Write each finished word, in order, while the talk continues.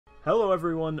Hello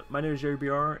everyone, my name is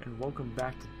Yeagerbr and welcome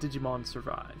back to Digimon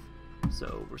Survive.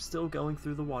 So we're still going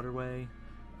through the waterway.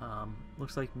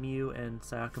 Looks like Mew and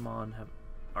Sakamon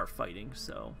are fighting,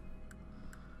 so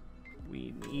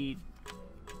we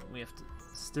have to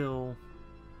still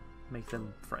make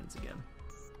them friends again.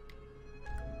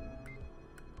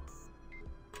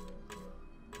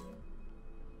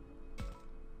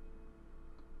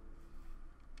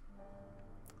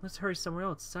 Let's hurry somewhere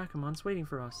else. Sakamon's waiting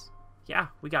for us. Yeah,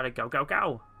 we gotta go, go,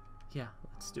 go! Yeah,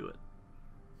 let's do it.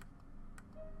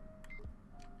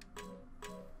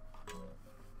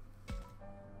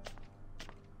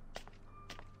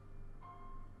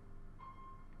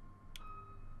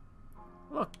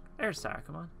 Look, there's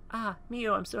Sakamon. Ah,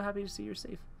 Mew, I'm so happy to see you're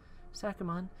safe.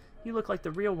 Sakamon, you look like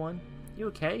the real one. You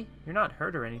okay? You're not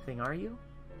hurt or anything, are you?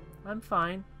 I'm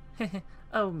fine.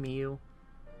 Oh, Mew.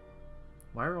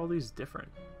 Why are all these different?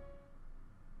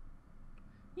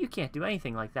 You can't do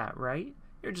anything like that, right?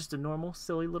 You're just a normal,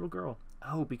 silly little girl.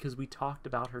 Oh, because we talked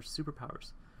about her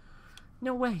superpowers.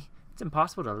 No way. It's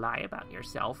impossible to lie about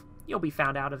yourself. You'll be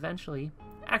found out eventually.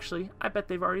 Actually, I bet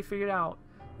they've already figured out.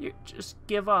 You just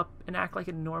give up and act like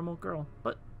a normal girl.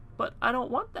 But I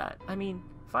don't want that. I mean,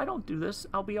 if I don't do this,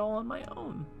 I'll be all on my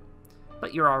own.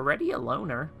 But you're already a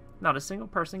loner. Not a single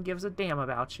person gives a damn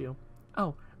about you.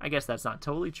 Oh, I guess that's not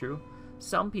totally true.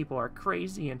 Some people are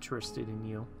crazy interested in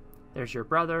you. There's your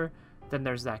brother, then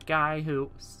there's that guy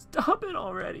who... Stop it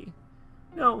already!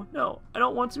 No, I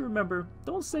don't want to remember.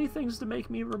 Don't say things to make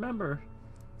me remember.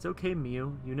 It's okay,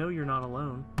 Mew. You know you're not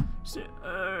alone.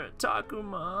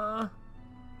 Takuma...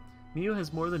 Mew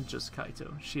has more than just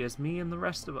Kaito. She has me and the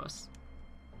rest of us.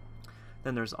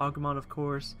 Then there's Agumon, of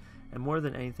course, and more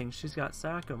than anything, she's got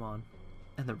Sakamon.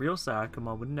 And the real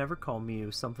Sakamon would never call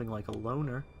Mew something like a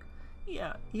loner.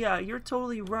 Yeah, you're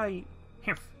totally right.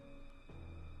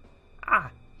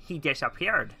 Ah, he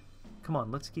disappeared. Come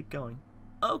on, let's keep going.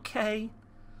 Okay.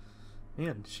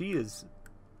 Man, she is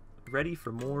ready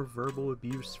for more verbal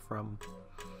abuse from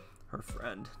her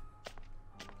friend.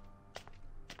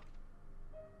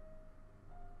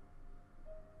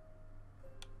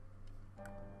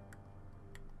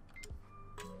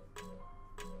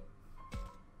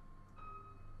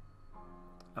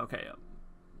 Okay.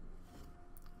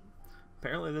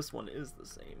 Apparently this one is the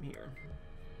same here.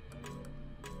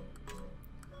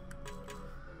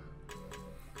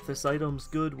 If this item's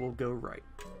good, we'll go right.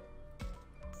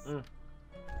 It's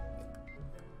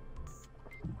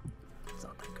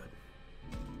not that good.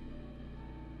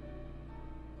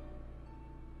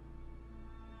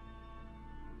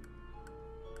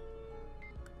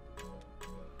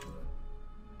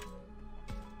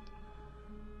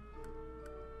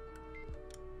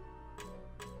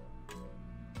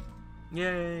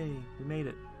 Yay! We made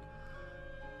it.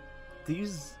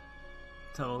 These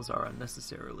tunnels are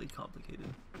unnecessarily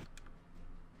complicated.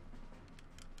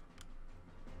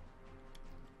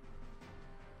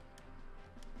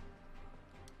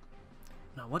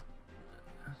 Now what?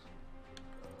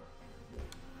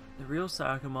 The real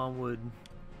Sakamon would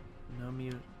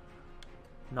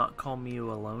not call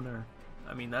Mew a loner.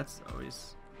 I mean, that's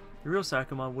always... The real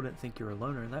Sakamon wouldn't think you're a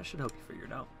loner. That should help you figure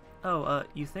it out. Oh,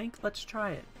 you think? Let's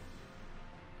try it.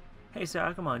 Hey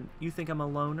Sakamon, you think I'm a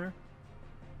loner?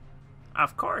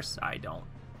 Of course I don't.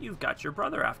 You've got your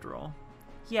brother after all.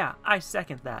 Yeah, I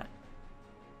second that.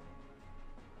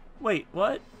 Wait,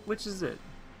 what? Which is it?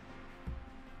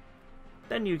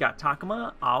 Then you got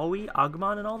Takuma, Aoi,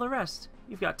 Agumon, and all the rest.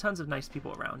 You've got tons of nice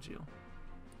people around you.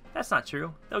 That's not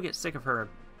true. They'll get sick of her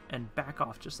and back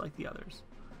off just like the others.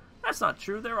 That's not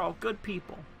true. They're all good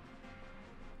people.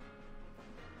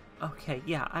 Okay,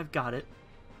 yeah, I've got it.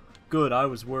 Good, I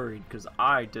was worried, because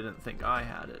I didn't think I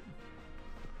had it.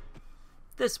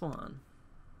 This one.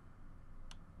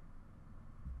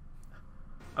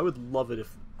 I would love it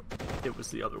if it was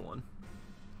the other one.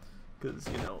 Because,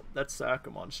 you know, that's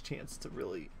Sakamon's chance to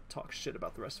really talk shit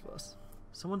about the rest of us.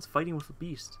 Someone's fighting with a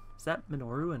beast. Is that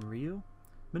Minoru and Ryu?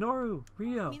 Minoru!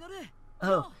 Ryo!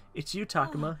 Oh, it's you,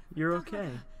 Takuma. You're okay.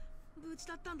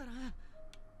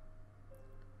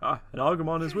 Ah, and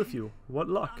Agumon is with you. What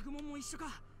luck.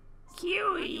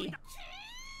 Kiwi!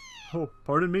 Oh,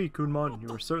 pardon me, Kunmon. You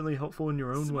were certainly helpful in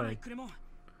your own way.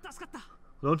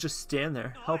 Don't just stand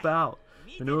there. Help out.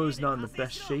 Minoru's not in the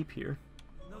best shape here.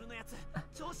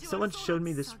 Someone showed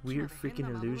me this weird freaking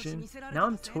illusion. Now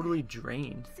I'm totally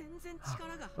drained.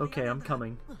 Okay, I'm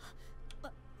coming.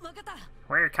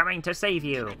 We're coming to save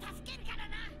you.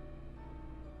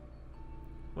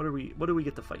 What do we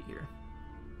get to fight here?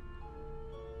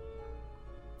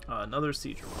 Another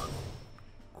Yeagerbr.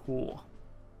 Cool.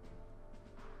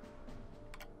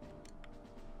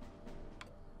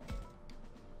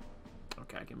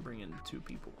 Okay, I can bring in 2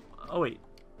 people. Oh, wait.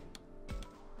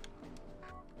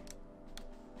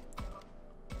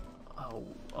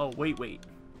 Oh, wait.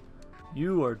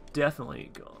 You are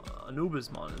definitely...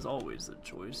 Anubismon is always the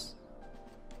choice.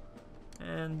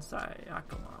 And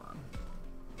Sayakumon.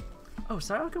 Oh,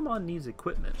 Sayakumon needs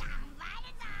equipment.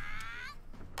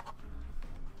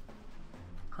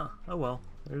 Huh, oh well.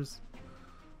 There's...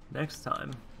 next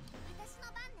time.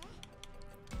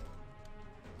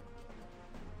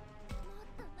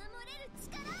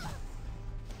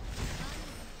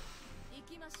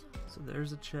 So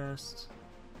there's a chest.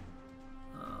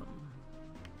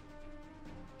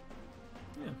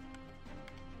 Yeah.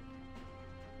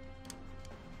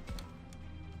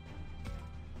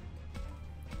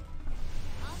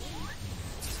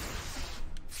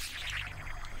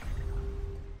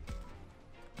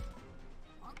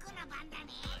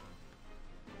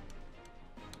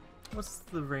 What's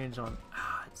the range on?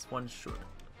 Ah, it's 1 short.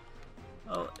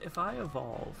 Oh, if I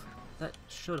evolve, that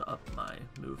should up my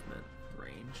movement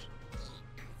range.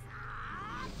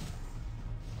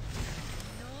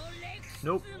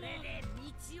 Nope.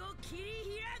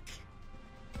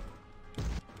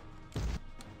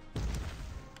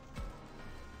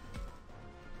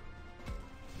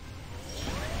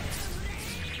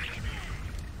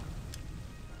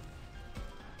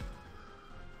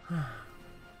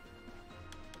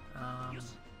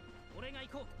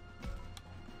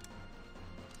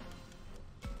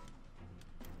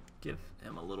 Give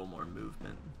him a little more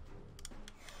movement.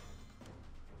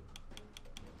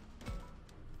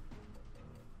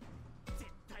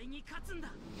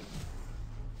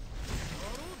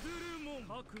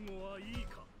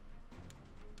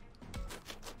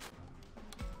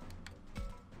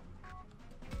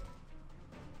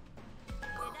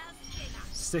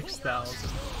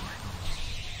 $6,000.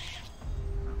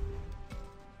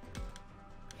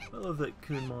 I love that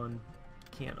Kunmon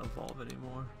can't evolve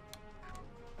anymore.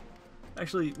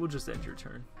 Actually, we'll just end your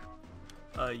turn.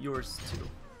 Yours too.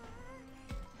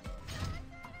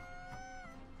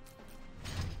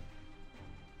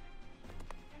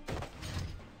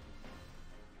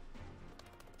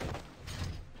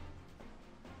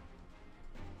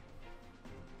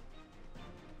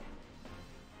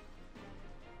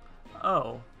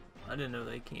 Oh, I didn't know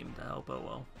they came to help. Oh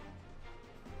well.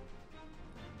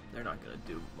 They're not gonna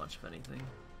do much of anything.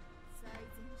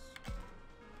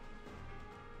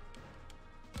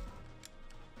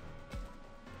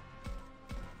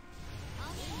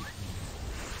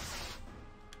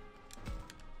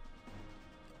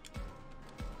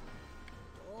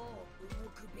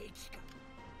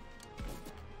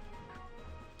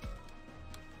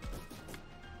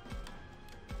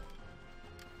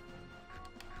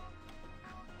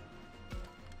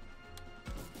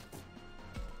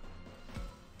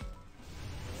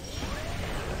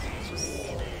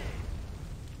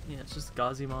 Yeah, it's just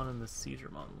Gazimon and the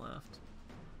Yeagerbr left.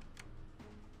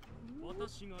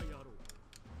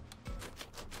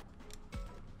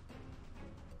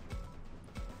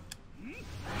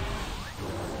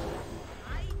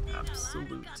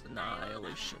 Absolute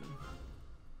annihilation.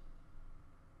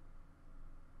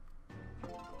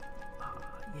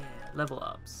 Yeah, level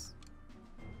ups.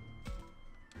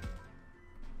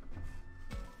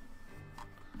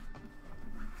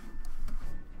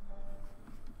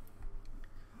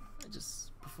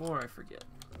 Before I forget.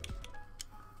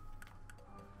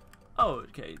 Oh,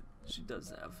 okay. She does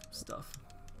have stuff.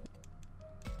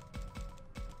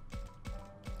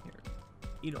 Here,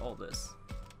 eat all this.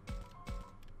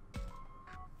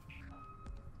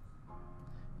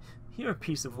 You're a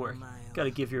piece of work.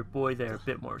 Gotta give your boy there a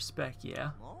bit more respect,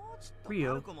 yeah?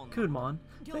 Ryo, Kunmon,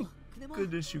 thank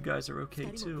goodness you guys are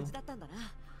okay too.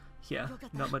 Yeah,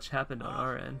 not much happened on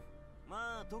our end.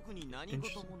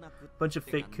 Bunch of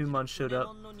fake Kumon showed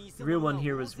up. The real one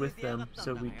here was with them,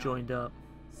 so we joined up.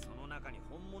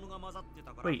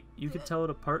 Wait, you could tell it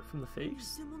apart from the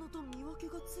fakes?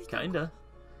 Kinda.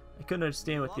 I couldn't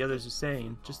understand what the others were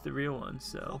saying, just the real one,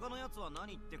 so...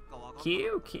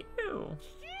 Q.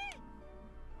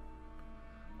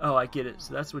 Oh, I get it,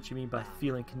 so that's what you mean by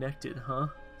feeling connected, huh?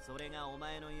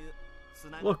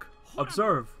 Look,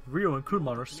 observe, Ryo and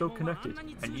Kunmon are so connected,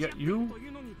 and yet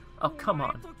you? Oh, come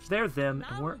on, they're them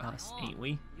and we're us, ain't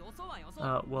we?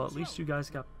 Well, at least you guys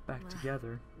got back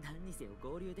together.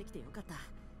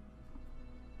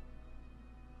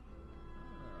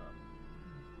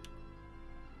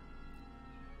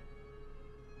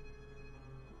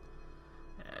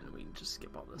 And we can just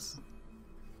skip all this.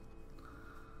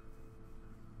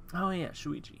 Oh yeah,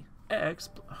 Shuichi. Oh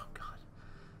god.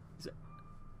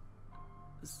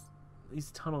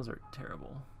 These tunnels are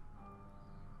terrible.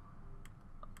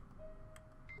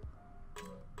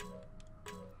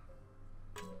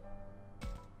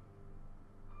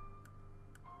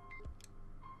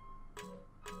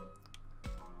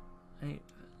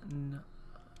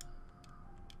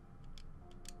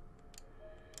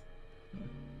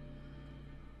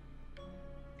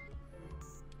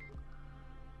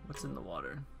 What's in the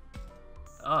water?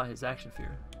 Ah, his action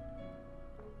fear.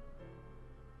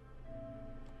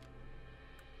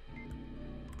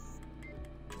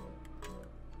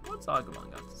 What's Agumon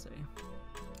got to say?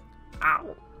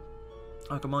 Ow!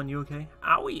 Agumon, you okay?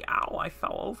 Owie, ow, I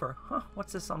fell over. Huh,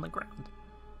 what's this on the ground?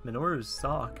 Minoru's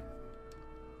sock.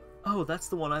 Oh, that's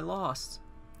the one I lost.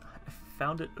 I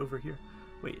found it over here.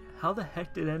 Wait, how the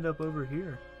heck did it end up over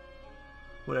here?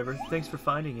 Whatever, thanks for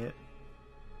finding it.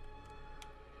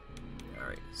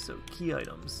 Alright, so key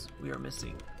items. We are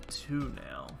missing 2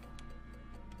 now.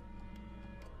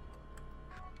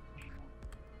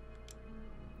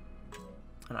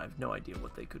 And I have no idea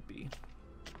what they could be.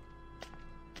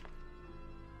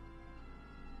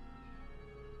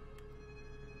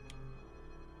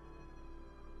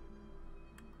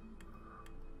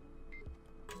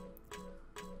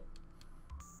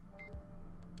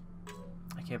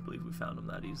 I can't believe we found them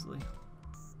that easily.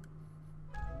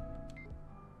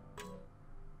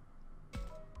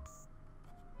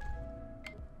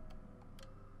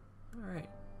 Alright.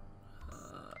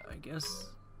 I guess...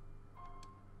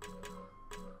 I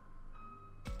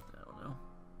don't know.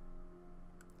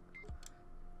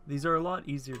 These are a lot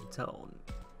easier to tell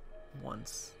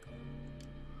once...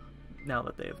 now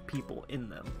that they have people in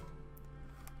them.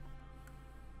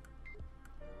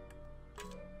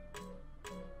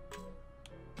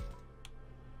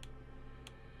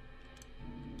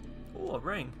 Oh, a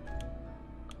ring.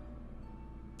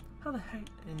 How the heck?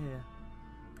 Yeah.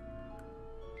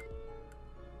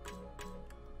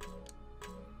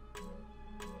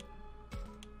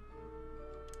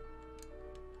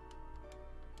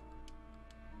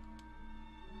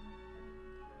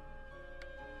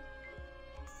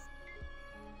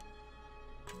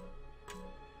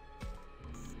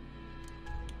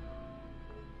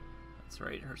 That's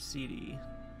right, her CD.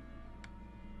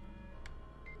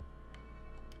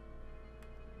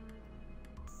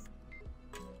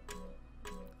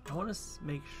 I want to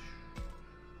make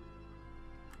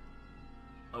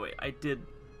oh wait, I did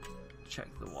check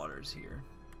the waters here.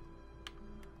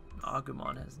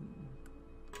 Agumon has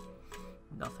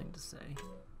nothing to say.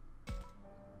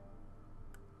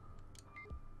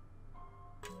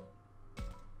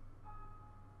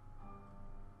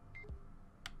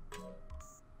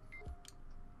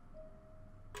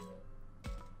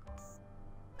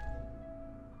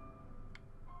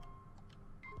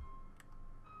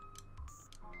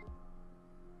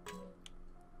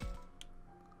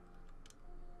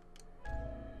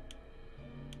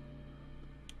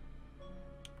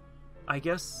 I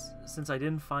guess since I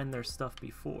didn't find their stuff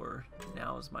before,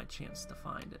 now is my chance to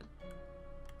find it.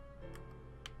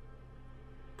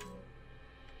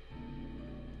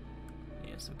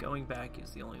 Yeah, so going back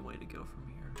is the only way to go from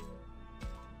here.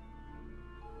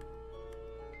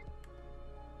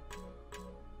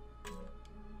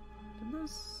 Did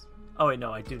this... Oh wait,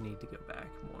 no, I do need to go back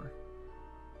more.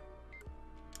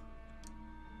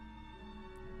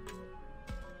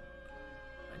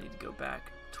 I need to go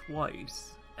back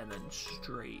twice. And then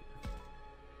straight.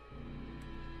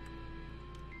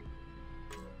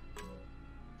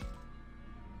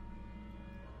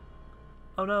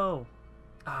 Oh no!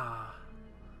 Ah.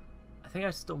 I think I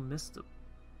still missed a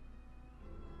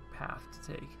path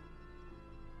to take.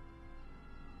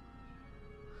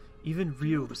 Even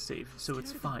Ryo was safe, so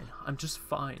it's fine. I'm just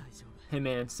fine. Hey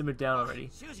man, simmer down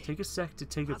already. Take a sec to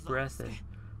take a breath in.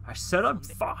 I said I'm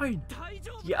fine!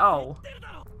 Yow!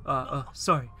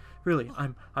 Sorry. Really,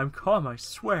 I'm calm, I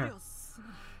swear.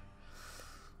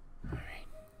 Alright.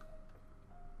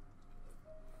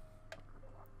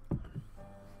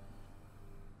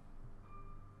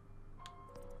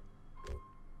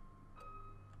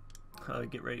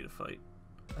 Get ready to fight.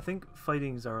 I think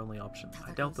fighting is our only option.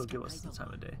 I doubt they'll give us the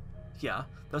time of day. Yeah,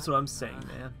 that's what I'm saying,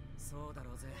 man.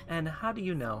 And how do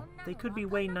you know? They could be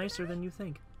way nicer than you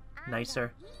think.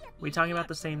 Nicer? We talking about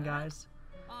the same guys?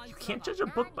 You can't judge a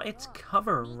book by its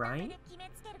cover, right?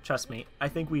 Trust me, I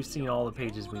think we've seen all the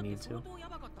pages we need to.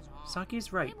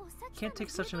 Saki's right. Can't take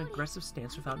such an aggressive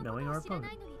stance without knowing our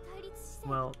opponent.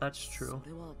 Well, that's true.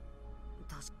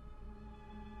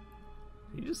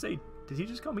 Did he just say... Did he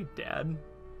just call me Dad?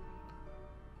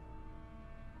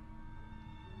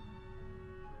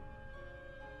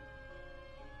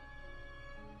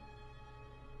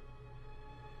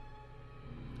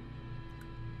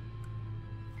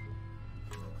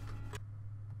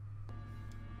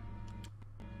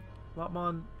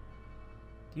 LOPMON,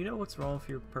 do you know what's wrong with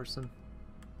your person?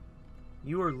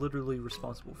 You are literally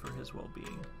responsible for his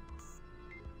well-being.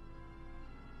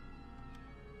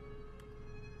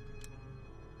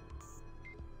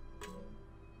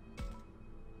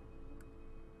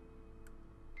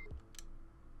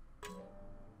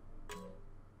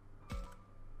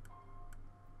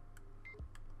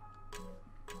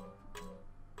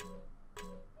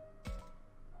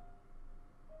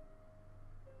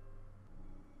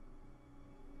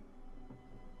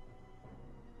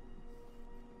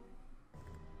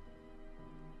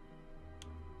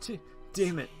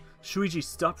 Damn it. Shuichi,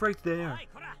 stop right there.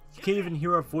 You can't even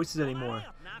hear our voices anymore.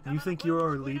 You think you're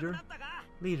our leader?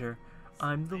 Leader?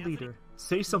 I'm the leader.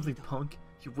 Say something, punk.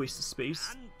 You waste of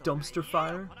space. Dumpster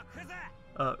fire?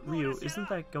 Ryu, isn't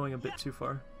that going a bit too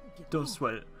far? Don't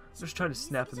sweat it. I'm just trying to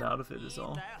snap him out of it is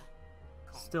all.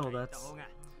 Still, that's...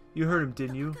 You heard him,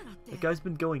 didn't you? That guy's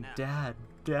been going, Dad.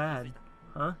 Dad.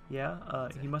 Huh? Yeah?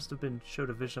 He must have been showed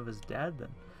a vision of his dad then.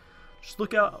 Just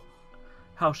look out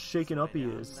how shaken up he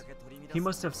is. He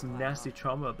must have some nasty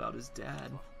trauma about his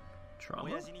dad.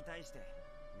 Trauma?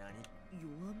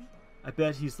 I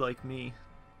bet he's like me.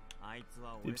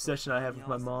 The obsession I have with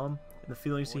my mom and the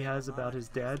feelings he has about his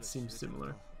dad seem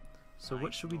similar. So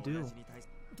what should we do?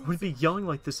 I wouldn't be yelling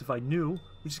like this if I knew.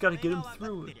 We just gotta get him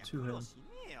through it to him.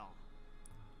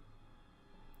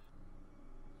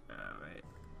 Alright.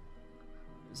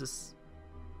 Is this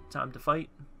time to fight?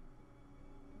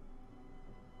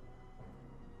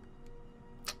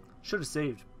 Should have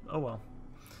saved. Oh well.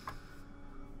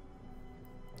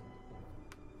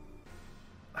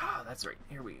 Ah, that's right.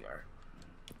 Here we are.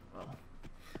 Well,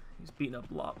 he's beating up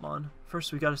LOPMON.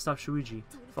 First, we gotta stop Shuichi.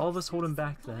 If all of us hold him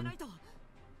back, then...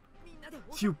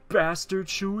 You bastard,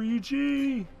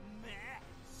 Shuichi!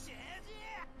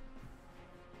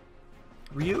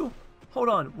 Ryu? Hold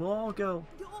on, we'll all go.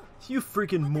 You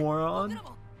freaking moron!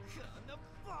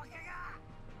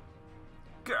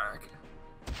 Garg!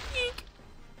 Eek!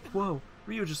 Whoa,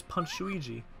 Ryu just punched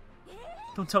Shuichi.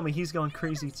 Don't tell me he's gone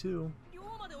crazy too.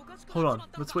 Hold on,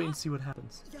 let's wait and see what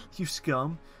happens. You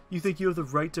scum! You think you have the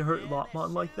right to hurt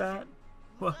LOPMON like that?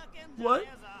 What? What?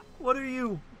 What are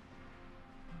you?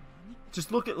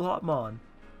 Just look at LOPMON.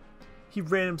 He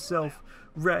ran himself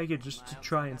ragged just to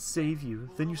try and save you.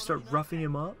 Then you start roughing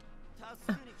him up?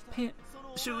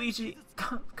 Shuichi,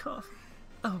 cough.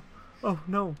 Oh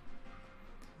no.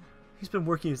 He's been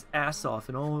working his ass off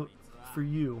and all for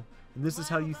you. And this is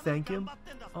how you thank him?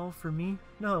 All for me?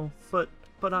 No, but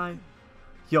I...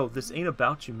 Yo, this ain't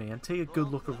about you, man. Take a good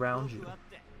look around you.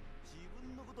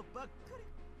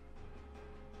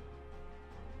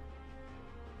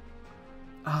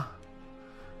 Ah.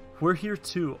 We're here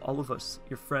too, all of us,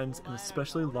 your friends, and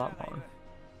especially LOPMON.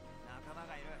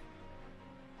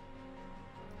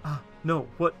 Ah, no,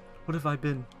 what have I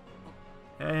been?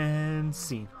 And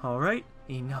scene. Alright,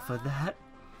 enough of that.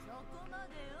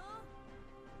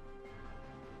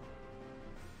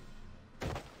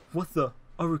 What the?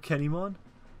 Arukenimon?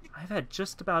 I've had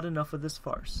just about enough of this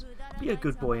farce. Be a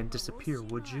good boy and disappear,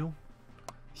 would you?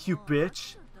 You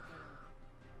bitch!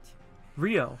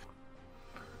 Rio!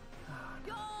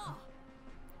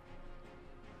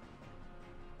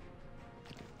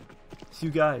 You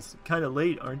guys, kinda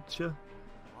late, aren't you?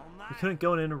 We couldn't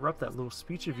go and interrupt that little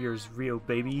speech of yours, Rio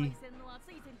baby.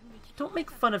 Don't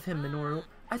make fun of him, Minoru.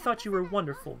 I thought you were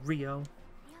wonderful, Rio.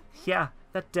 Yeah,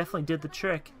 that definitely did the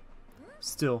trick.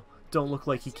 Still, don't look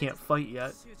like he can't fight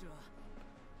yet.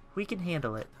 We can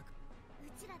handle it.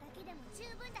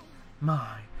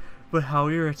 My, but how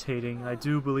irritating. I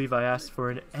do believe I asked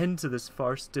for an end to this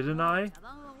farce, didn't I?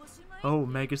 Oh,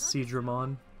 Mega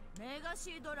Seedramon.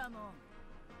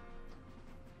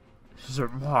 Is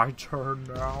it my turn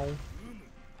now?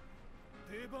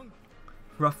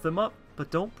 Rough them up, but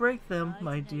don't break them,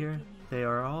 my dear. They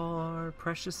are all our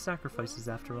precious sacrifices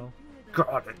after all.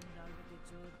 Got it.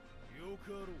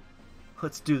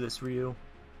 Let's do this, Ryu.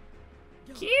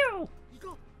 Q!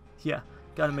 Yeah,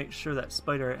 gotta make sure that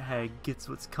spider hag gets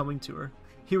what's coming to her.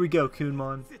 Here we go,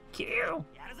 Kunmon. Q!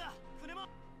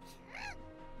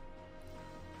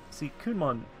 See,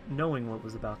 Kunmon, knowing what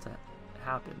was about to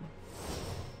happen,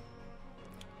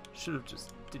 should have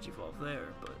just digivolved there,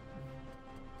 but...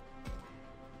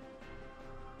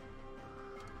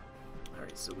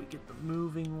 Alright, so we get the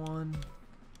moving one,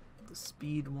 the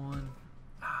speed one.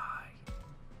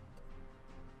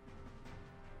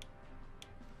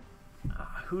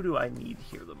 Who do I need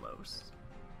here the most?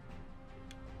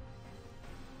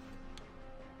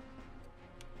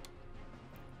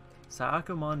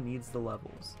 Sayakumon needs the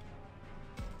levels.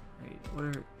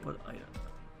 Right, what item?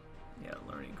 Yeah,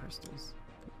 learning crystals.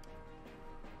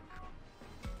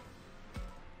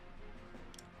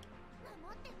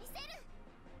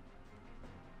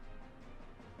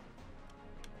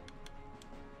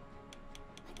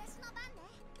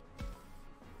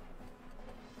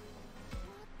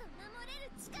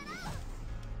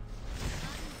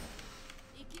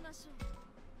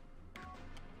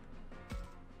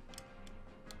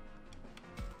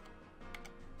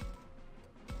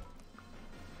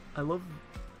 I love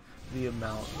the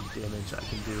amount of damage I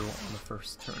can do on the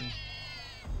first turn.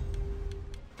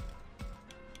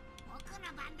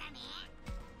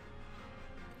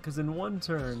 Because in one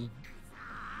turn,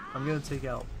 I'm gonna take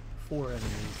out 4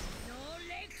 enemies.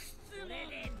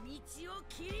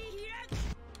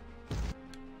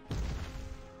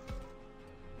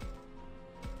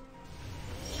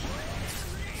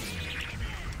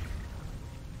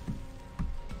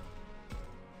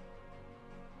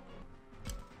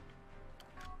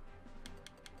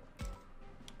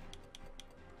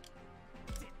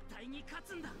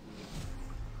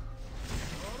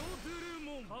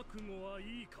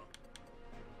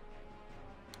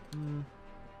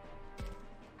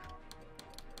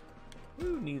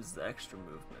 Who needs the extra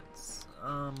movements?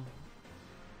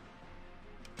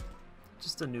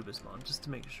 Just Anubismon, just to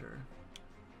make sure.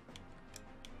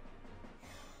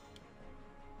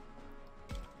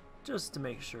 Just to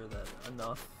make sure that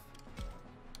enough.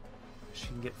 She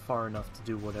can get far enough to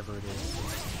do whatever it is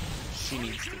she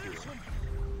needs to do.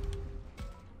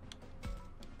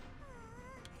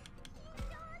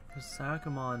 The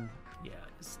Sakamon, yeah,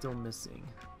 is still missing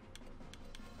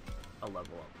a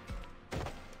level up.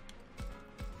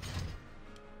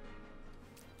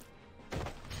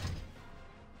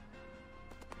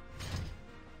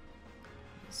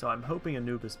 So I'm hoping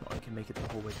Anubismon can make it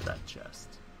the whole way to that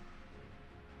chest.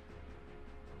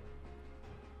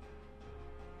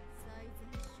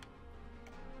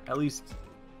 At least,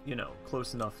 you know,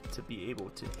 close enough to be able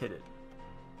to hit it.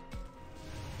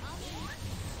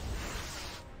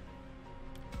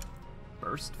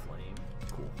 Burst flame,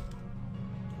 cool.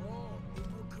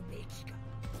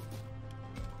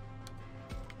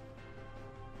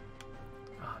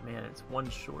 Ah, man, it's one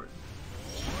short.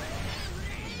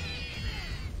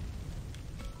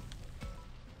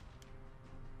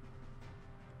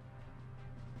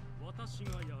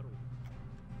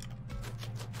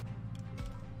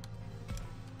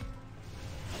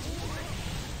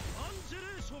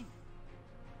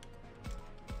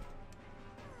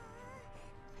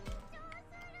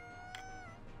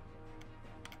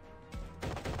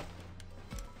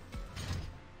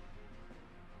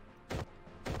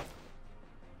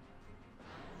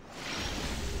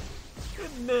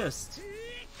 Missed,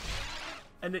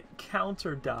 and it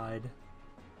counter died.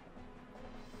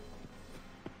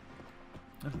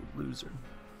 What a loser.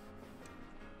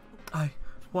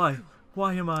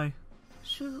 Why am I?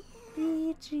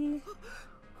 Shuichi.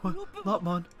 What,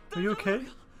 Lopmon? Are you okay?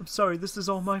 I'm sorry, this is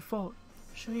all my fault.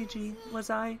 Shuichi, was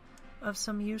I of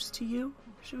some use to you,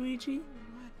 Shuichi?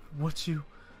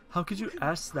 How could you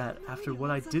ask that after what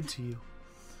I did to you?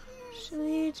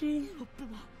 Shuichi.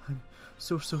 I'm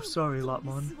so sorry,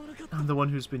 Lopmon. I'm the one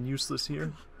who's been useless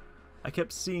here. I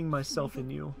kept seeing myself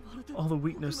in you. All the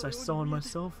weakness I saw in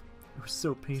myself, it was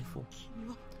so painful.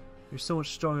 You're so much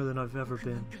stronger than I've ever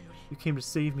been. You came to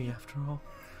save me after all.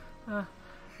 I'm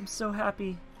so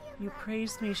happy. You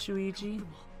praised me, Shuichi.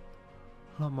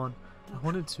 Lopmon, I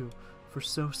wanted to for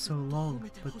so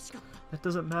long, but that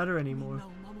doesn't matter anymore.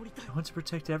 I want to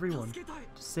protect everyone, to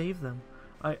save them.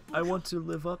 I want to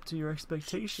live up to your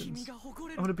expectations.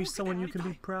 I want to be someone you can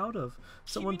be proud of,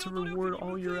 someone to reward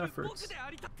all your efforts.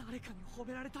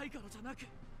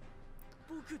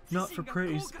 Not for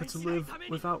praise, but to live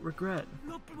without regret.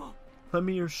 Lend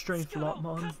me your strength,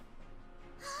 Lopmon.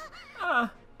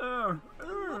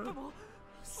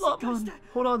 Lopmon,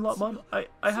 hold on, Lopmon.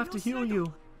 I have to heal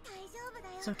you.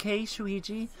 It's okay,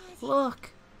 Shuichi.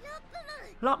 Look!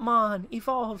 Lopmon,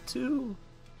 evolve too!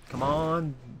 Come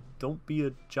on, don't be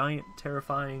a giant,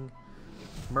 terrifying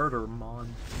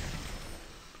murder-mon.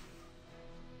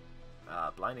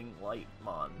 Blinding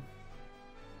light-mon.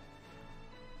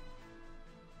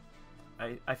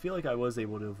 I feel like I was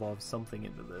able to evolve something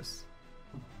into this.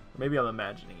 Or maybe I'm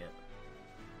imagining it.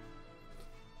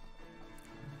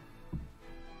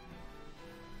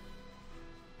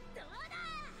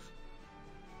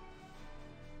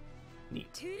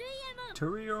 Neat.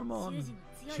 Turriurmon.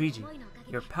 Shuichi,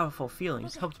 your powerful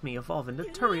feelings helped me evolve into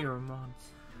Turriurmon.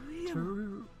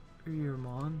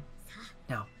 Turriurmon.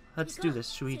 Now, let's do this,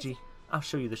 Shuichi. I'll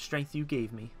show you the strength you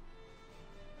gave me.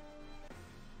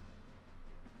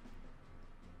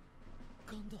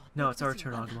 Now it's our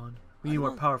turn, Agumon. We need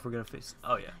more power if we're gonna face.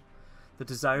 Oh yeah. The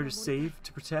desire to save,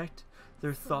 to protect,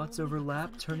 their thoughts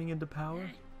overlap, turning into power?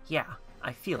 Yeah,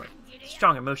 I feel it.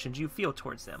 Strong emotions you feel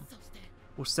towards them.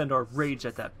 We'll send our rage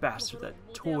at that bastard that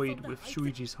toyed with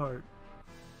Shuichi's heart.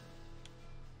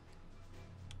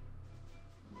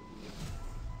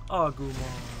 Agumon.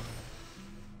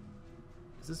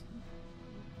 Is this...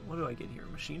 What do I get here?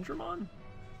 Machinedramon?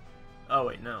 Oh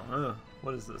wait, no.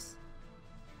 What is this?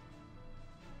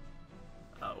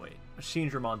 Oh wait,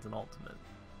 Machinedramon's an ultimate.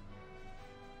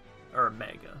 Or a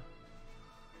mega.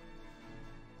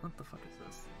 What the fuck is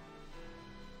this?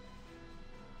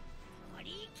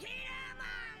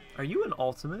 Are you an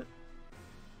ultimate?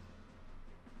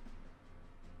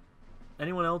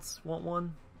 Anyone else want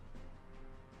one?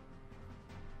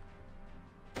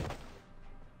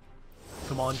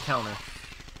 Come on, counter.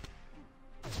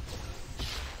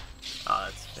 Ah,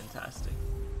 that's fantastic.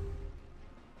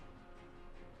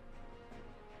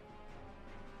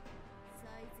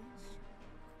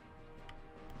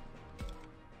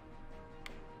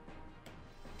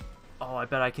 Oh, I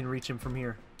bet I can reach him from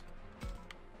here.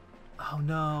 Oh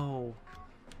no.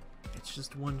 It's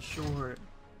just one short.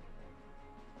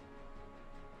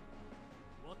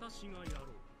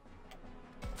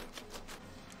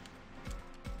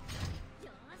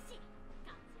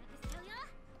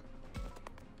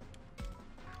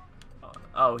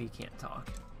 Oh, he can't talk.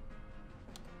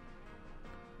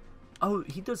 Oh,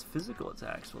 he does physical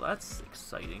attacks. Well, that's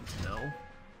exciting to know.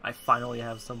 I finally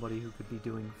have somebody who could be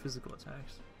doing physical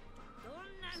attacks.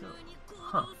 So,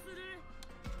 huh.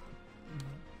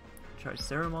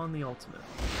 Triceramon the ultimate.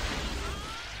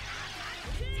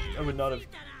 I would not have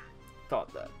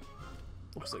thought that.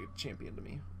 Looks like a champion to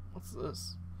me. What's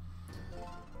this?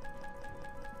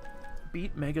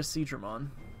 Beat Mega Seedramon.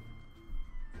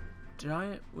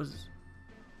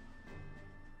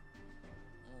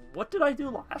 What did I do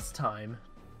last time?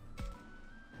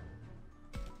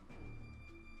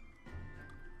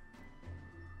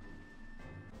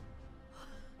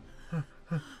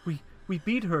 We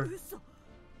beat her.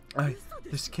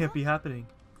 This can't be happening.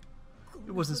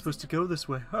 It wasn't supposed to go this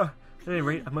way. At any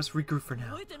rate, I must regroup for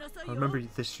now. Remember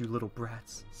this, you little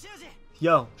brats.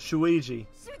 Yo, Shuiji.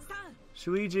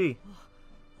 Shuiji.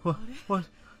 What?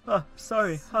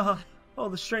 Sorry. Haha. All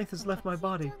the strength has left my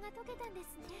body.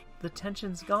 The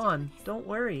tension's gone. Don't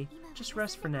worry. Just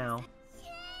rest for now.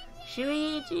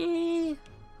 Shuiji!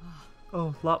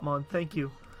 Oh, LOPMON, thank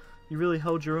you. You really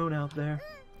held your own out there.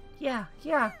 Yeah.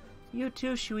 You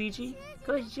too, Shuiji.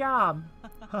 Good job.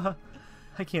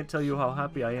 I can't tell you how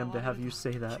happy I am to have you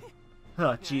say that.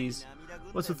 Jeez.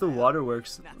 What's with the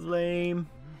waterworks? Lame.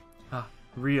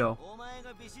 Rio.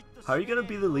 How are you gonna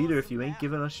be the leader if you ain't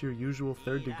giving us your usual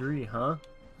 3rd degree, huh?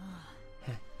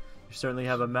 You certainly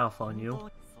have a mouth on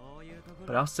you.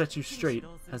 But I'll set you straight,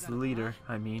 as the leader,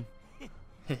 I mean.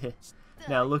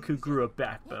 Now look who grew a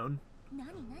backbone.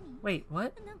 Wait,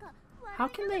 what? How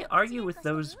can they argue with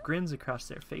those grins across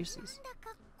their faces?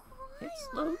 It's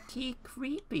low-key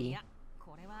creepy.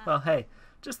 Well, hey,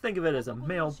 just think of it as a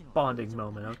male bonding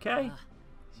moment, okay?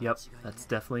 Yep, that's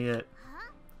definitely it.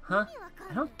 Huh?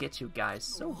 I don't get you guys,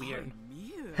 so weird.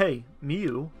 Hey,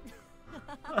 Miu.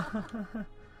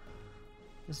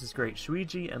 This is great.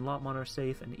 Shuiji and LOPMON are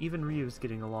safe, and even Ryu's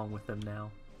getting along with them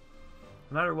now.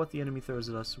 No matter what the enemy throws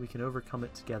at us, we can overcome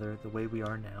it together the way we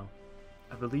are now.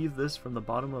 I believe this from the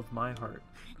bottom of my heart.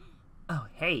 Oh,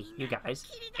 hey, you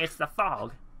guys. It's the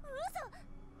fog.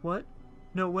 What?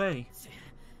 No way.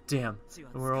 Damn,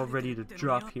 and we're all ready to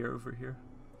drop over here.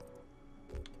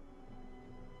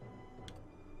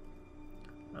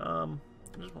 I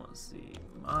just want to see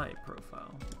my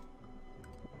profile.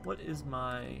 What is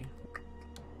my...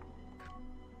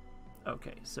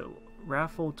 Okay, so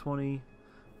Raffle 20,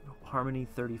 Harmony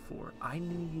 34. I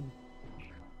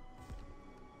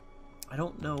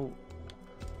don't know.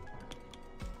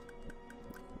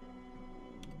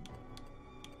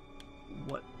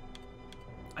 What?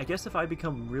 I guess if I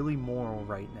become really moral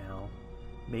right now,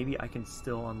 maybe I can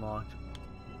still unlock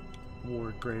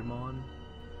Ward Greymon,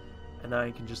 and then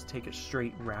I can just take a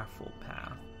straight Raffle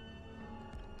path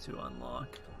to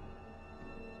unlock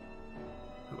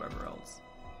whoever else.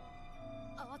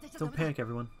 Don't panic,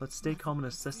 everyone. Let's stay calm and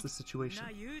assess the situation.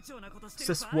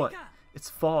 Assess what? It's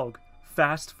fog.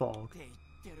 Fast fog.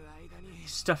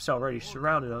 Stuff's already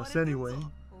surrounded us anyway.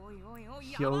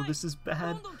 Yo, this is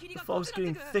bad. The fog's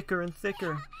getting thicker and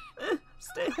thicker.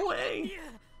 Stay away!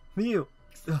 Miu!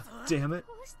 Damn it.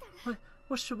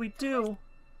 What should we do?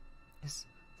 Is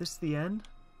this the end?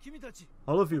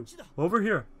 All of you, over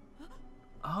here.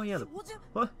 Oh yeah,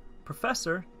 what?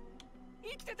 Professor?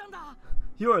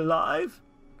 You're alive?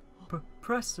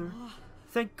 Professor?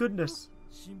 Thank goodness.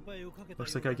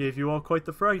 Looks like I gave you all quite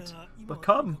the fright. But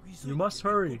come, you must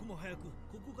hurry.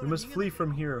 We must flee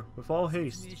from here with all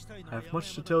haste. I have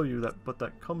much to tell you, but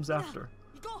that comes after.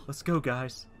 Let's go,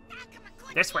 guys.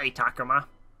 This way, Takuma.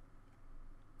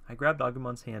 I grabbed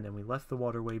Agumon's hand and we left the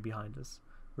waterway behind us.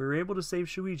 We were able to save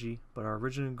Shuiji, but our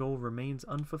original goal remains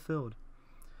unfulfilled.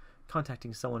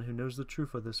 Contacting someone who knows the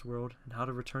truth of this world and how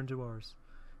to return to ours.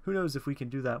 Who knows if we can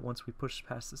do that once we push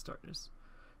past this darkness.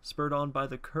 Spurred on by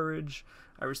the courage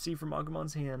I received from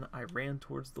Agumon's hand, I ran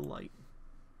towards the light.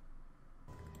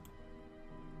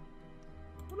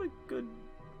 What a good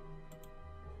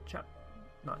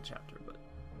not chapter, but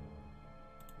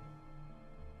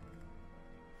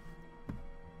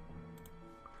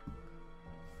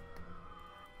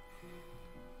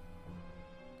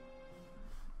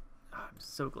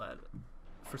so glad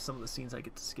for some of the scenes I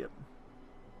get to skip.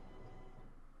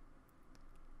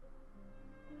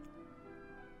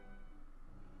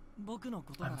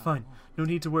 I'm fine. No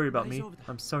need to worry about me.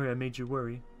 I'm sorry I made you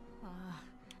worry.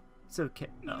 It's okay.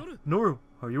 Noru,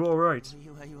 are you alright?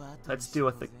 Let's deal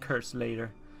with the curse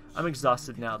later. I'm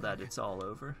exhausted now that it's all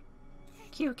over.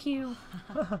 QQ.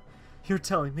 You're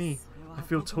telling me. I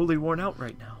feel totally worn out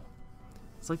right now.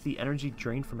 It's like the energy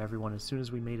drained from everyone as soon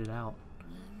as we made it out.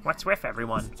 What's with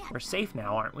everyone? We're safe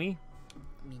now, aren't we?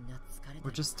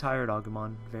 We're just tired,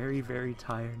 Agumon. Very, very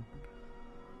tired.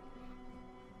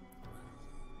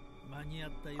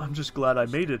 I'm just glad I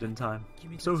made it in time.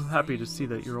 I'm so happy to see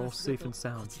that you're all safe and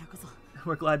sound.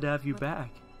 We're glad to have you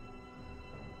back.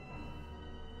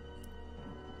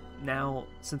 Now,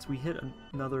 since we hit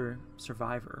another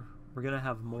survivor, we're gonna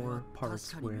have more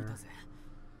parts where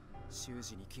the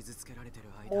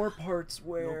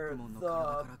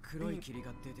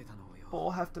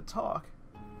people have to talk.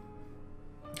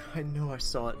 I know I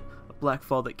saw it. A black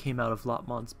fall that came out of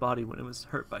LOPMON's body when it was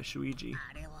hurt by Shuiji.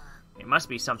 It must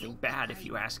be something bad if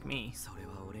you ask me.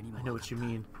 I know what you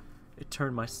mean. It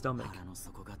turned my stomach.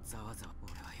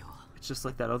 It's just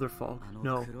like that other fog.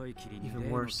 No, even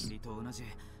worse.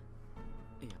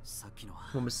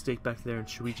 One mistake back there and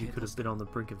Shuiji could have been on the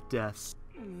brink of death.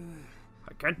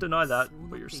 I can't deny that,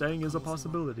 but you're saying is a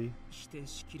possibility.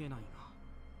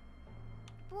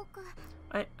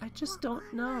 I just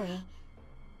don't know.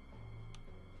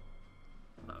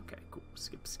 Okay, cool.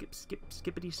 Skip, skip, skip,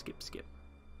 skippity, skip, skip.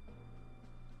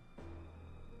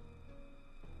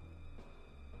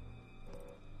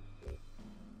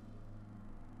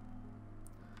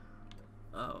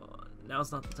 Oh,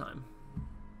 now's not the time.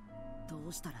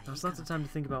 Now's not the time to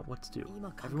think about what to do.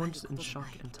 Everyone's in shock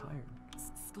and tired.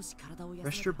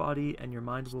 Rest your body and your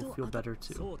mind will feel better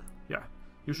too. Yeah,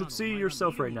 you should see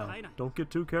yourself right now. Don't get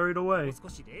too carried away.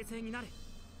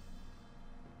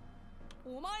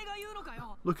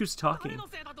 Look who's talking.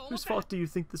 Whose fault do you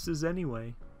think this is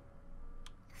anyway?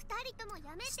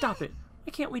 Stop it.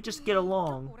 Why can't we just get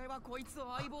along?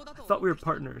 I thought we were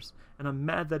partners, and I'm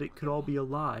mad that it could all be a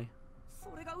lie.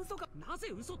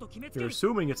 You're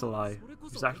assuming it's a lie.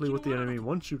 Exactly what the enemy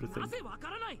wants you to think.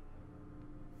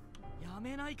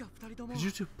 Could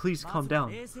you two please calm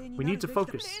down? We need to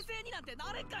focus.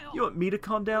 You want me to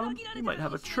calm down? We might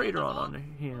have a traitor on our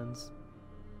hands.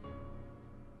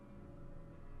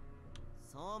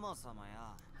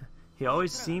 He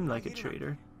always seemed like a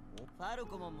traitor.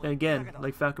 And again,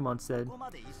 like Falcomon said,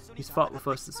 he's fought with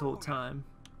us this whole time.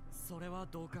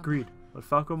 Agreed. What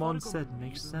Falcomon said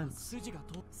makes sense.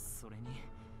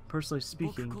 Personally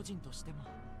speaking,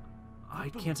 I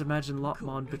can't imagine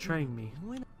LOPMON betraying me.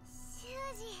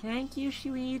 Thank you,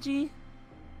 Shuiji.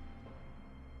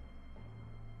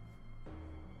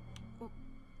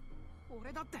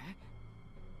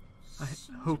 I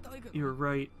hope you're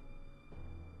right.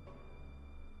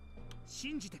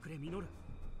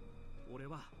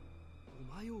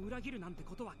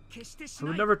 I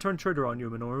would never turn traitor on you,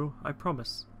 Minoru. I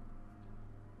promise.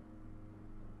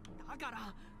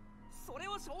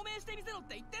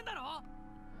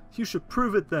 You should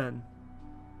prove it then.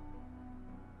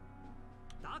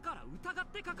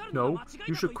 No,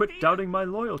 you should quit doubting my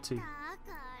loyalty.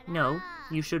 No,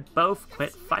 you should both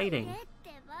quit fighting.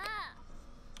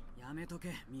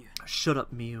 Shut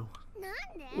up, Miu.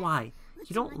 Why?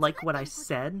 You don't like what I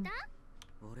said?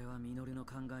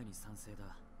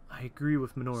 I agree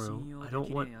with Minoru. I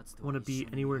don't want to be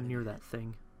anywhere near that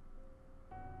thing.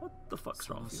 What the fuck's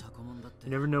wrong with you? You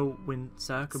never know when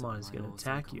Sakumon is going to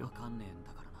attack you.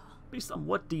 Based on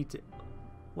what detail?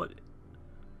 What?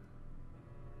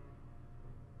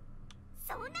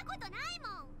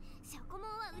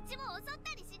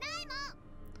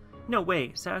 No way,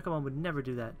 Sakumon would never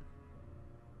do that.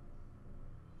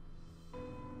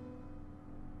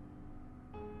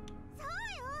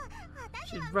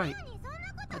 She's right.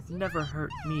 I'd never hurt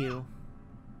Miu.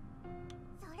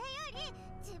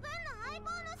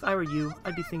 If I were you,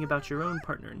 I'd be thinking about your own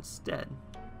partner instead.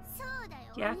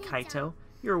 Yeah, Kaito,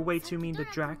 you're way too mean to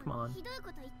Dracmon.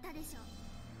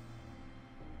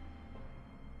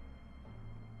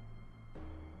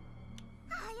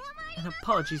 An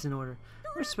apology's in order.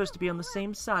 We're supposed to be on the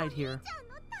same side here.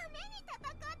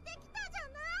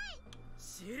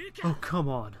 Oh, come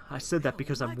on. I said that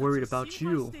because I'm worried about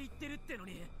you.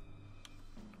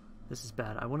 This is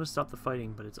bad. I want to stop the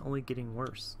fighting, but it's only getting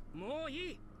worse.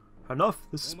 Enough!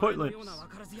 This is pointless.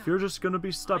 If you're just gonna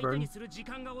be stubborn...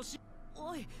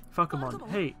 Falcomon,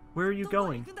 hey, where are you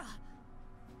going?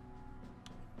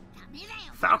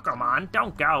 Falcomon,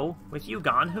 don't go! With you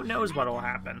gone, who knows what'll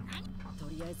happen?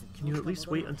 Can you at least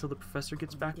wait until the professor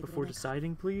gets back before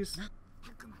deciding, please?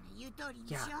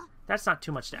 Yeah, that's not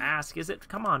too much to ask, is it?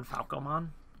 Come on, Falcomon.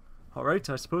 Alright,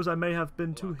 I suppose I may have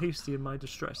been too hasty in my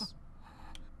distress.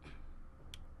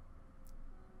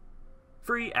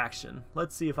 Free action.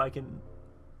 Let's see if I can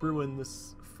ruin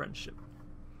this friendship.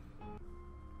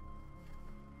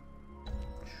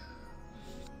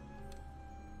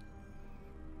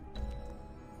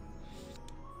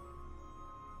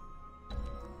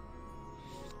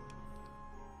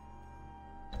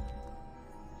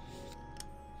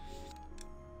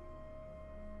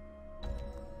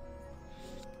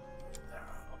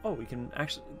 Oh, we can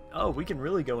actually... Oh, we can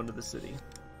really go into the city.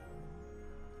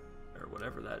 Or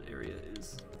whatever that area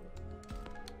is.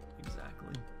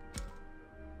 Exactly.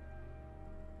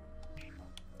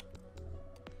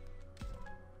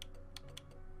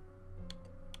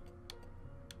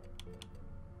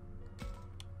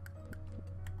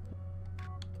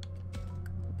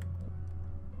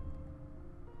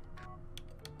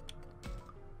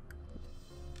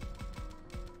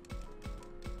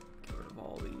 Get rid of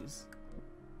all these.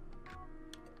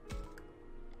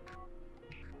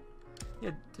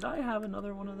 Yeah, did I have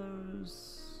another one of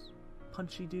those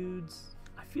punchy dudes?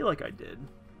 I feel like I did,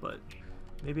 but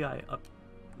maybe I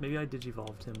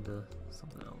digivolved him to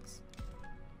something else.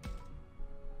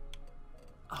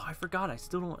 Oh, I forgot. I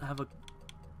still don't have a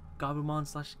Gabumon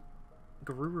 /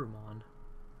 Garurumon.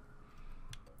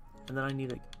 And then I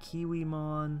need a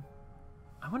Kiwimon.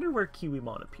 I wonder where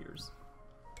Kiwimon appears.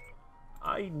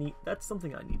 That's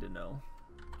something I need to know.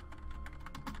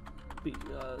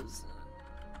 Because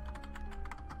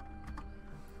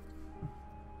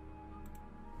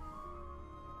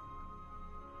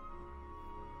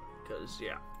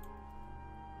yeah.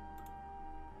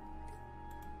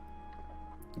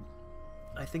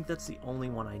 I think that's the only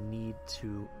one I need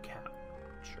to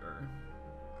capture.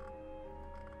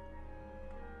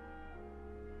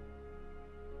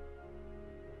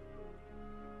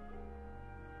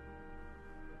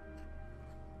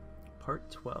 Part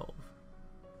 12.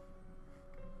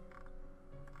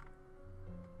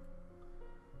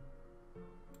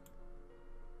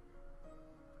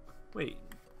 Wait.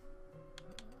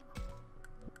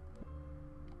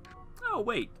 Oh,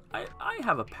 wait. I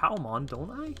have a Palmon, don't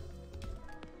I?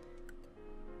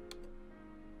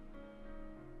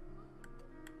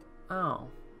 Oh.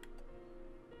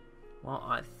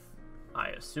 Well, I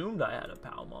assumed I had a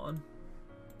Palmon.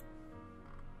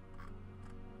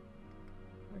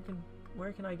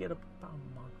 Where can I get a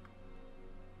Palmon?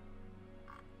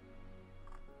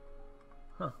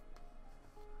 Huh.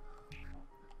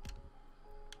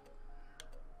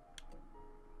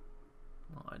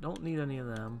 Well, I don't need any of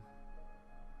them.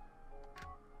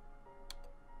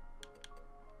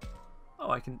 Oh,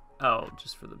 I can... Oh,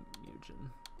 just for the Mugen.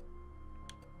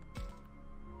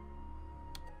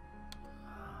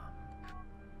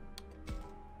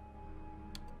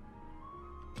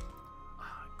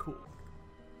 Cool.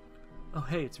 Oh,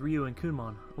 hey, it's Ryu and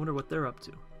Kunmon. I wonder what they're up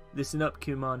to. Listen up,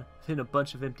 Kunmon. I've hidden a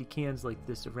bunch of empty cans like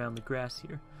this around the grass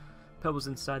here. Pebbles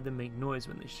inside them make noise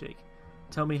when they shake.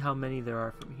 Tell me how many there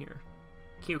are from here.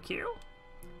 QQ?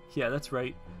 Yeah, that's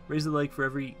right. Raise a leg for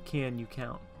every can you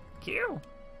count. Q.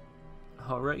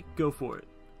 Alright, go for it.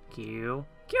 Q.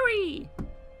 QE!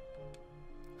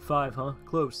 5, huh?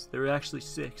 Close. There are actually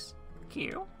 6.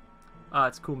 Q. Ah,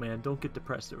 it's cool, man. Don't get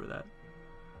depressed over that.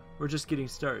 We're just getting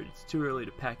started. It's too early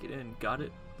to pack it in. Got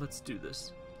it? Let's do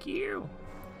this. Q.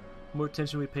 The more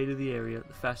attention we pay to the area,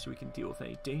 the faster we can deal with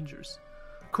any dangers.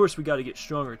 Of course, we gotta get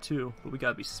stronger too, but we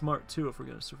gotta be smart too if we're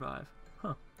gonna survive.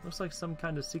 Huh. Looks like some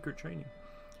kind of secret training.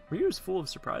 Ryu's full of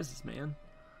surprises, man.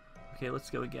 Okay,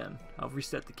 let's go again. I'll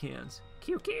reset the cans.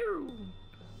 QQ!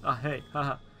 Ah, hey,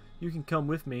 haha. You can come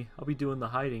with me. I'll be doing the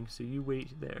hiding, so you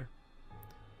wait there.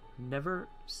 Never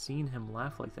seen him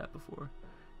laugh like that before.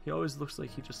 He always looks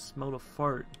like he just smelled a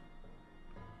fart.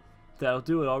 That'll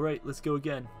do it. Alright, let's go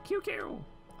again. QQ!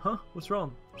 Huh? What's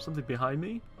wrong? Something behind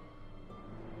me?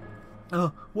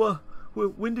 Oh, what?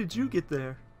 When did you get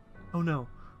there? Oh no.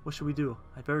 What should we do?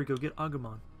 I'd better go get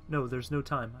Agumon. No, there's no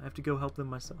time. I have to go help them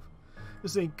myself.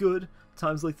 This ain't good.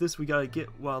 Times like this we gotta get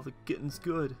while the getting's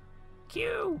good.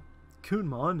 Q!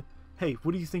 Kunmon! Hey,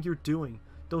 what do you think you're doing?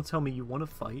 Don't tell me you want to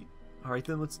fight. Alright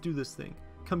then, let's do this thing.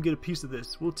 Come get a piece of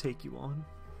this. We'll take you on.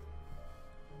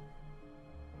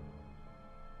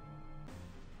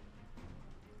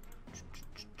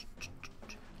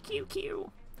 QQ!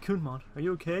 Kunmon, are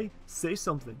you okay? Say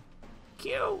something.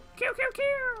 Q! Q, Q,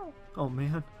 Q! Oh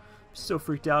man, I'm so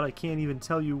freaked out I can't even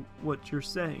tell you what you're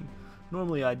saying.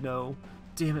 Normally I'd know.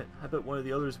 Damn it, I bet one of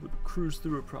the others would cruise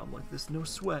through a problem like this, no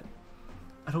sweat.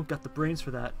 I don't got the brains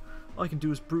for that. All I can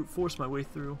do is brute force my way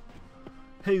through.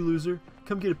 Hey loser,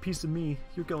 come get a piece of me.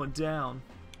 You're going down.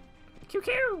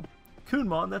 Q.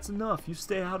 Kunmon, that's enough. You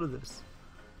stay out of this.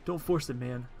 Don't force it,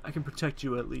 man. I can protect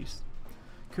you at least.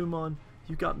 Kunmon,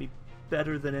 you got me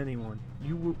better than anyone.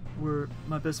 You were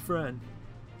my best friend.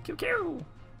 Q.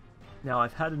 Now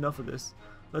I've had enough of this.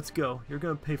 Let's go. You're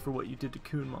gonna pay for what you did to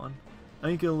Kunmon. I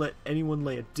ain't gonna let anyone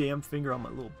lay a damn finger on my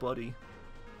little buddy.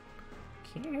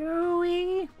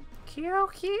 Q.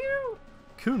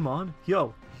 Kunmon?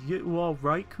 Yo, you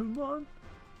alright, Kunmon?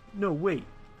 No, wait.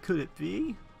 Could it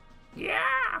be?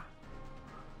 Yeah!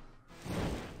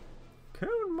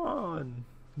 Kunmon!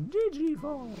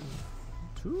 Digivolve!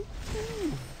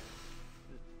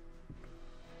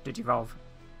 Digivolve.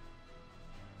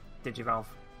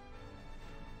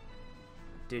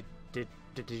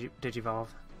 Digivolve.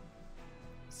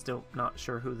 Still not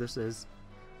sure who this is.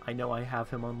 I know I have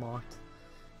him unlocked.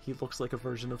 He looks like a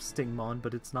version of Stingmon,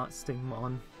 but it's not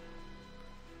Stingmon.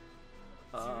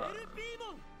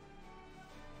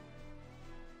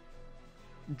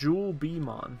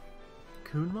 Yeagerbr.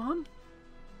 Kunmon?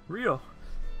 Rio.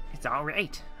 It's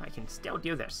alright. I can still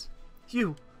do this.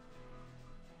 You!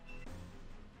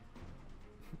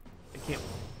 I can't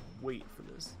wait for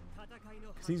this.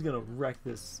 Because he's gonna wreck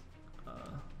this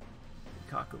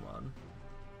Kakumon.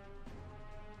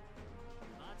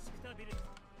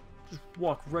 Just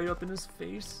walk right up in his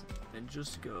face and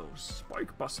just go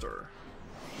Spike Buster.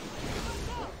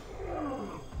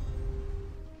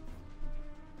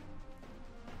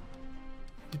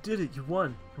 You did it, you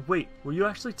won. Wait, were you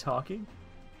actually talking?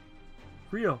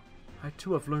 Rio, I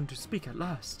too have learned to speak at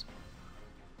last.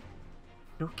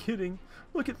 No kidding.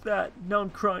 Look at that. Now I'm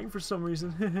crying for some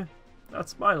reason.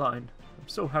 That's my line. I'm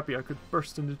so happy I could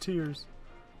burst into tears.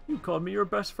 You called me your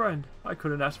best friend. I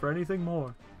couldn't ask for anything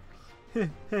more.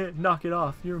 Knock it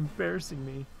off. You're embarrassing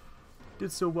me.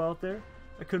 Did so well out there.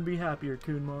 I couldn't be happier,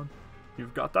 Kunmon.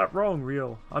 You've got that wrong,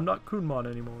 Rio. I'm not Kunmon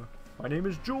anymore. My name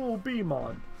is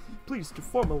Yeagerbr. Pleased to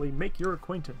formally make your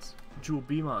acquaintance.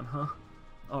 Yeagerbr, huh?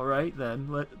 Alright then,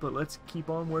 but let's keep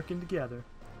on working together.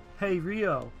 Hey,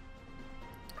 Rio.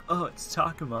 Oh, it's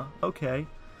Takuma. Okay.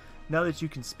 Now that you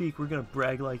can speak, we're gonna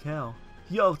brag like hell.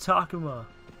 Yo, Takuma!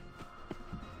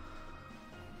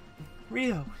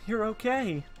 Rio, you're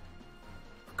okay!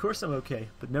 Of course I'm okay,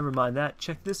 but never mind that.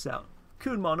 Check this out.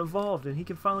 Kunmon evolved and he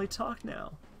can finally talk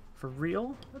now. For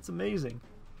real? That's amazing.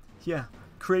 Yeah,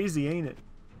 crazy, ain't it?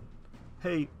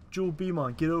 Hey,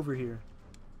 Yeagerbr, get over here.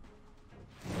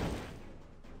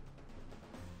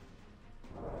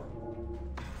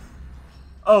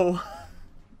 Oh!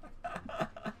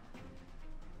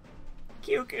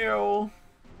 QQ!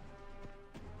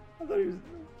 I thought he was...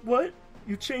 What?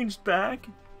 You changed back?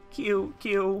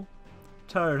 QQ.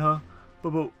 Tired, huh?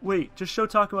 But wait, just show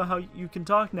Takuma how you can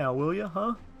talk now, will ya,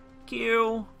 huh?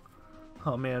 Q.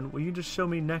 Oh man, will you just show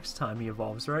me next time he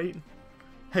evolves, right?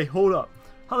 Hey, hold up.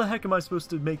 How the heck am I supposed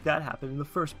to make that happen in the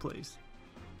first place?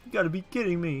 You gotta be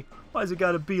kidding me. Why's it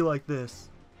gotta be like this?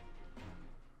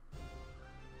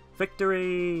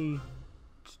 Victory!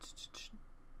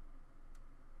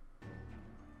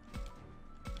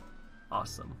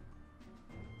 Awesome.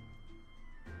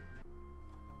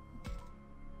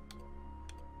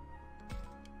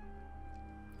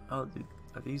 Oh,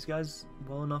 are these guys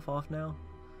well enough off now?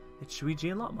 It's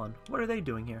Shuichi and LOPMON. What are they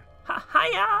doing here?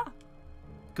 Ha-ha-ya!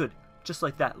 Good. Just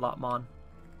like that, LOPMON.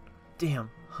 Damn.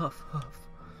 Huff, huff.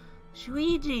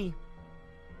 Shuichi!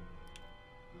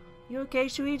 You okay,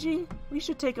 Shuichi? We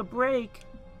should take a break.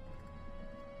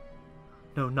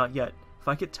 No, not yet. If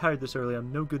I get tired this early,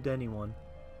 I'm no good to anyone.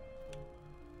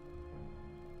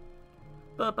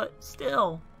 But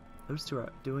still. Those two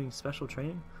are doing special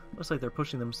training? Looks like they're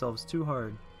pushing themselves too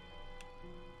hard.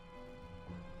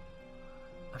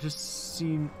 I've just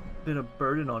been a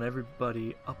burden on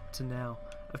everybody up to now.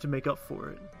 I have to make up for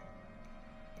it.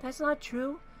 That's not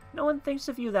true. No one thinks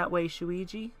of you that way,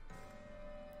 Shuichi.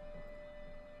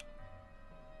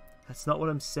 That's not what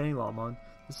I'm saying, LOPMON.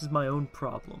 This is my own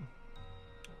problem.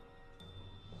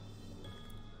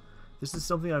 This is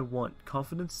something I want.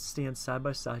 Confidence to stand side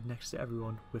by side next to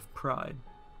everyone with pride.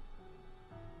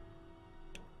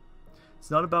 It's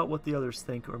not about what the others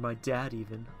think, or my dad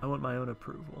even. I want my own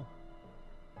approval.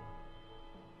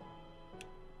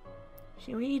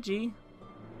 Shuichi.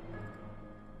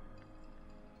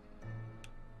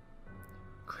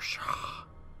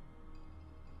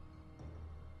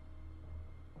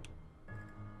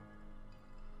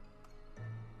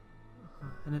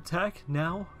 An attack?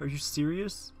 Now? Are you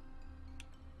serious?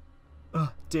 Ugh,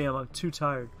 damn, I'm too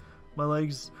tired. My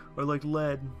legs are like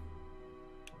lead.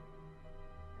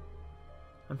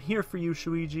 I'm here for you,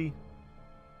 Shuichi.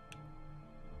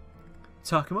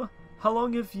 Takuma, how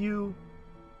long have you...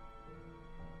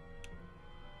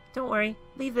 Don't worry,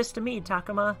 leave this to me,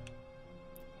 Takuma.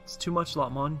 It's too much,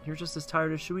 LOPMON. You're just as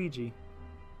tired as Shuichi.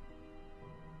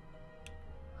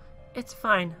 It's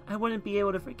fine. I wouldn't be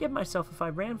able to forgive myself if I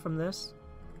ran from this.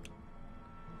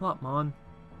 LOPMON.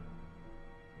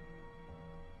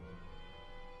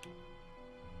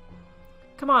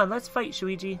 Come on, let's fight,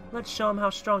 Shuichi. Let's show him how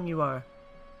strong you are.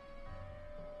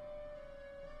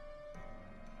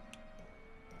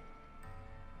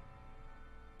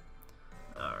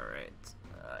 Alright.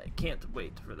 I can't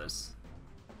wait for this.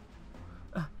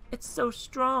 It's so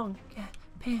strong.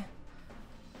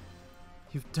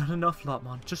 You've done enough,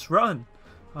 LOPMON. Just run.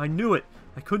 I knew it.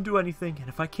 I couldn't do anything, and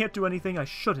if I can't do anything, I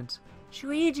shouldn't.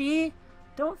 Shuichi!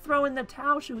 Don't throw in the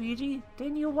towel, Shuichi.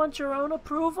 Didn't you want your own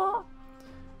approval?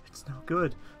 It's no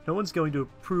good. No one's going to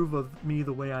approve of me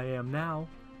the way I am now.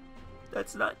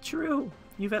 That's not true.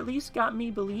 You've at least got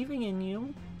me believing in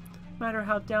you. No matter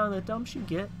how down in the dumps you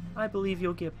get, I believe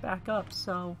you'll get back up,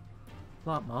 so...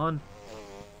 LOPMON.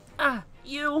 Ah,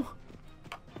 you!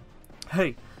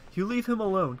 Hey, you leave him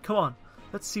alone. Come on,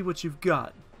 let's see what you've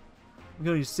got. I'm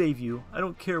going to save you. I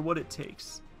don't care what it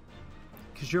takes.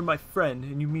 Because you're my friend,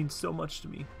 and you mean so much to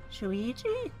me.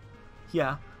 Shuichi?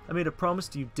 Yeah, I made a promise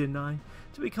to you, didn't I?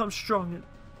 To become strong and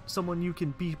someone you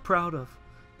can be proud of.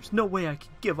 There's no way I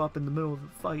can give up in the middle of a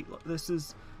fight. This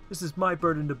is my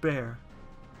burden to bear.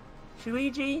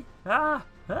 Shuichi? Huh?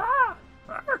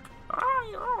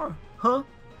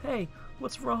 Hey,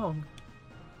 what's wrong?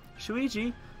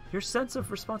 Shuichi, your sense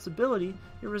of responsibility,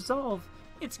 your resolve,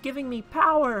 it's giving me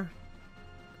power.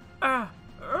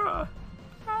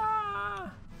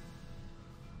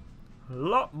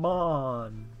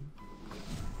 LOPMON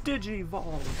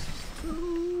Digivolves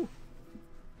 2.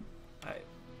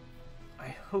 I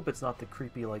hope it's not the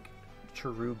creepy like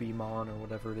Cherubimon or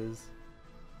whatever it is.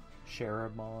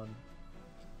 Yeagerbr.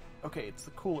 Okay, it's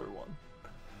the cooler one.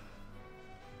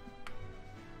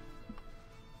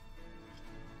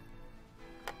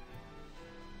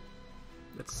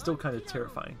 It's still kind of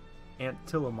terrifying.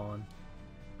 Antilamon.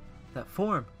 That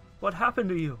form! What happened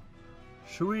to you?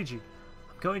 Shuichi,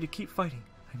 I'm going to keep fighting.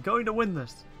 I'm going to win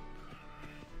this.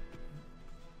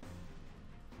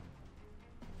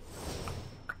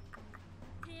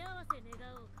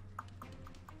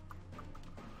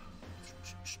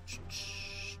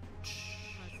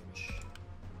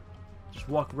 Just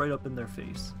walk right up in their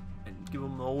face and give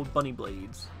them the old bunny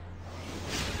blades.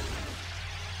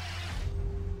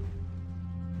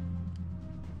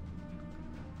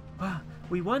 Wow,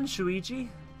 we won, Shuichi.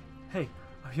 Hey,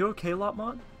 are you okay,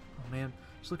 LOPMON? Oh man,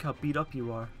 just look how beat up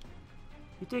you are.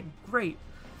 You did great.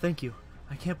 Thank you.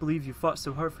 I can't believe you fought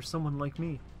so hard for someone like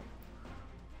me.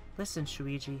 Listen,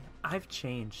 Shuichi, I've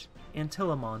changed.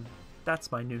 Antilamon,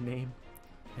 that's my new name.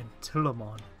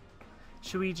 Antilamon.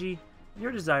 Shuichi,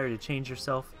 your desire to change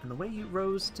yourself and the way you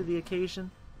rose to the occasion,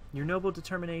 your noble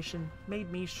determination,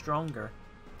 made me stronger.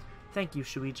 Thank you,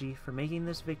 Shuichi, for making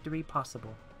this victory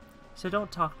possible. So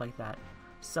don't talk like that,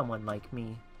 someone like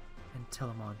me.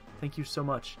 Antilamon, thank you so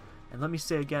much. And let me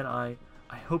say again, I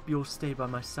hope you'll stay by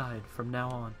my side from now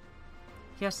on.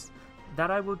 Yes,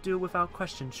 that I will do without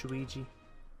question, Shuichi.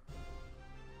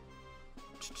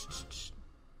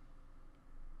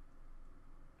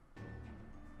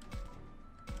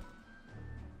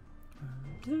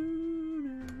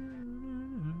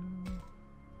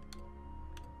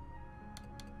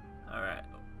 Alright.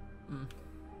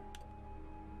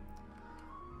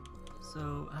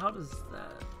 So, how does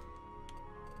that...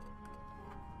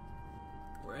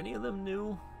 Were any of them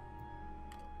new?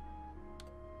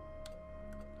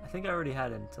 I think I already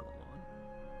had Antilamon.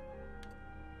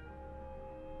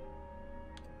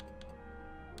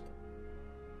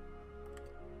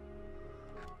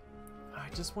 I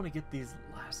just want to get these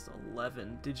last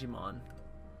 11 Digimon.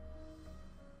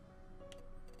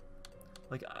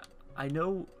 Like, I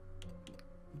know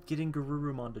getting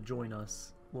Garurumon to join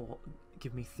us will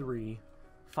give me 3.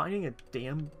 Finding a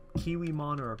damn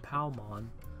Kiwimon or a Palmon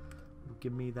will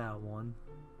give me that 1.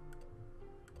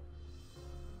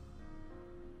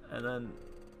 And then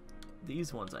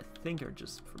these ones I think are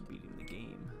just for beating the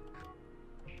game.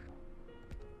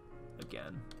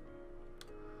 Again.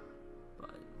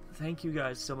 But thank you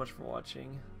guys so much for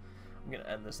watching. I'm going to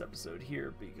end this episode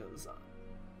here because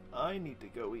I need to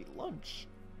go eat lunch.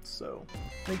 So,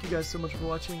 thank you guys so much for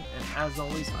watching, and as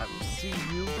always, I will see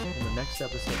you in the next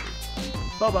episode.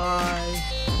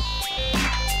 Bye-bye!